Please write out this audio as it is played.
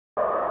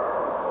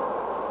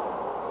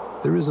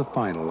there is a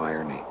final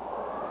irony.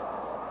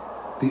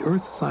 The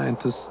Earth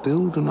scientists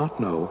still do not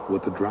know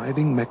what the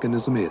driving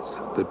mechanism is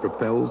that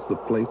propels the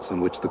plates on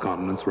which the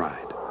continents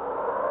ride.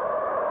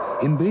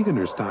 In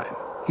Wegener's time,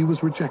 he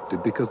was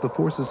rejected because the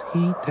forces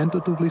he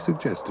tentatively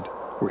suggested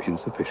were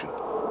insufficient.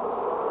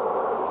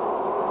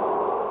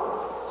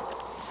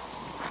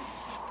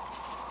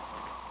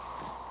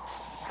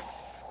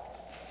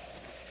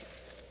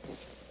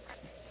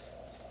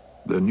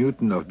 The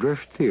Newton of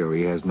drift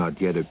theory has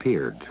not yet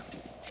appeared.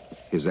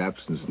 His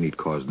absence need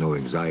cause no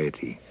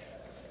anxiety.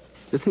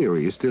 The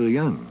theory is still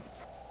young.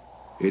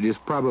 It is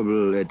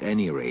probable, at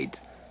any rate,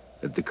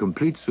 that the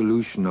complete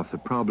solution of the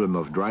problem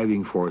of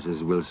driving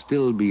forces will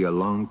still be a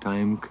long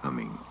time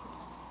coming.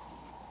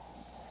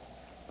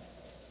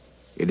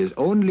 It is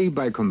only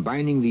by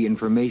combining the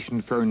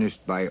information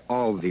furnished by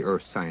all the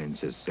Earth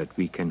sciences that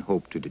we can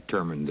hope to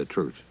determine the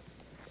truth.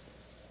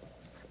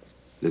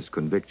 This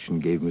conviction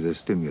gave me the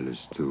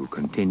stimulus to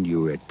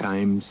continue at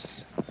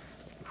times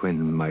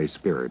when my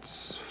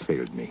spirits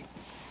failed me.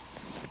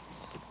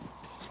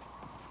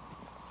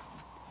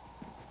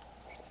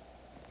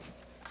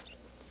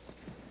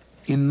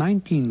 In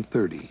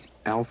 1930,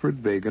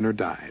 Alfred Wegner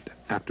died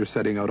after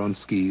setting out on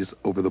skis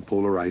over the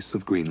polar ice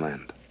of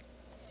Greenland.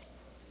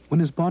 When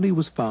his body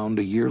was found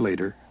a year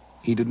later,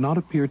 he did not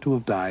appear to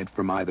have died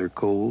from either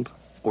cold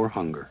or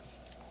hunger,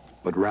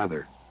 but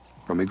rather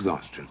from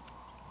exhaustion.